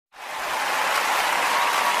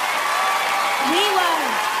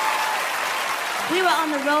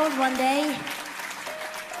on the road one day,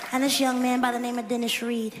 and this young man by the name of Dennis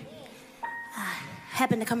Reed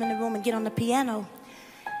happened to come in the room and get on the piano.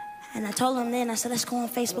 And I told him then, I said, let's go on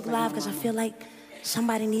Facebook Live because I feel like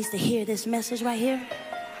somebody needs to hear this message right here.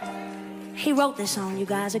 He wrote this song, you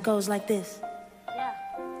guys. It goes like this.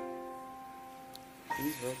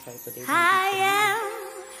 I am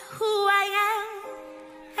who I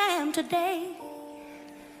am today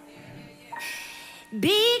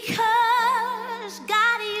because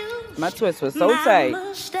God used my twist was so tight.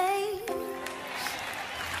 mistakes.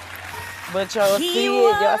 But y'all see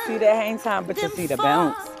it, y'all see that hang time, but you see the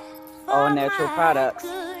bounce. All natural products,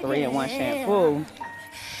 3-in-1 shampoo.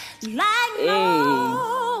 Like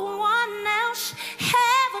no one else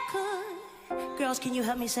ever could. Girls, can you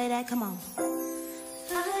help me say that? Come on.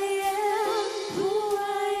 I am who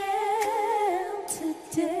I am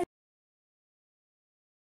today.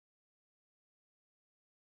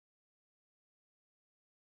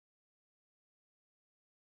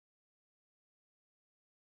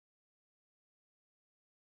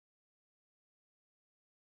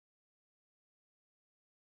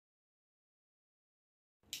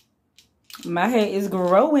 My hair is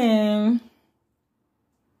growing.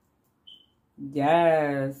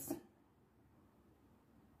 Yes.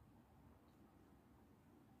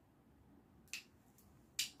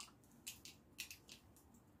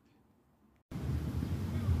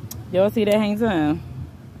 Y'all see that hang time?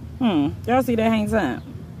 Y'all see that hang time?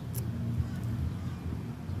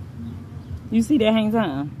 You see that hang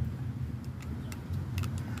time?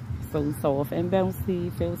 So soft and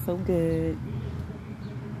bouncy. Feels so good.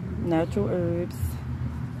 Natural herbs.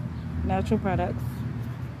 Natural products.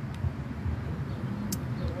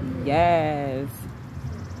 Yes.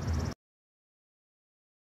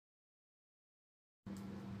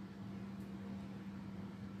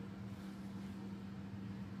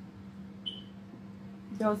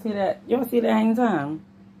 Y'all see that? Y'all see that hang time?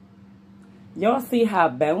 Y'all see how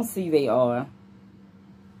bouncy they are.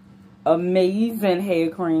 Amazing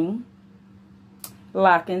hair cream.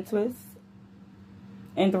 Lock and twist.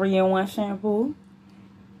 And 3-in-1 shampoo.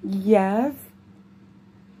 Yes.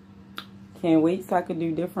 Can't wait so I can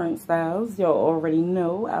do different styles. Y'all already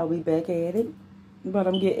know I'll be back at it. But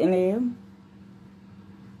I'm getting there.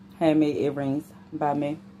 Handmade earrings by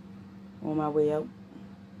me. On my way out.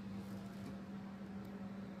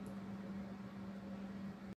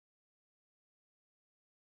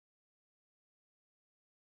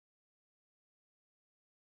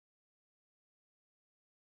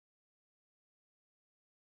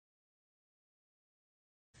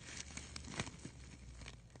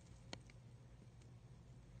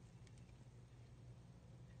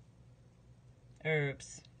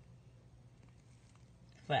 Herbs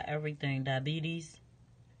for everything: diabetes,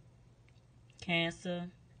 cancer,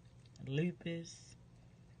 lupus,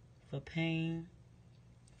 for pain,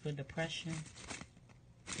 for depression.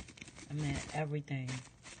 I mean, everything.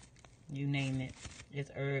 You name it. It's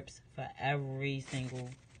herbs for every single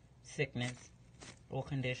sickness or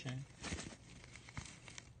condition.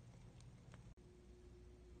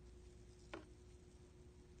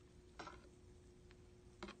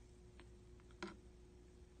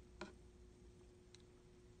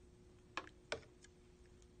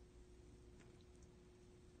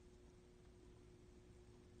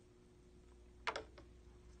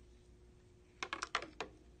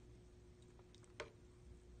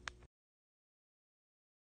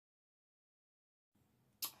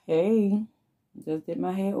 Hey, just did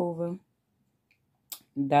my hair over.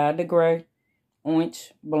 Dyed the gray,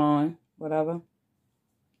 orange, blonde, whatever.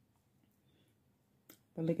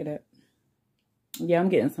 But look at that. Yeah, I'm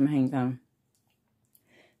getting some hang time.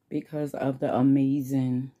 Because of the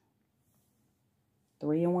amazing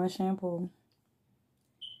 3-in-1 shampoo.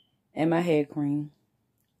 And my hair cream.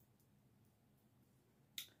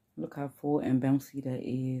 Look how full and bouncy that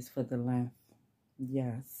is for the length.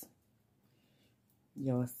 Yes.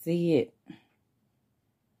 Y'all see it.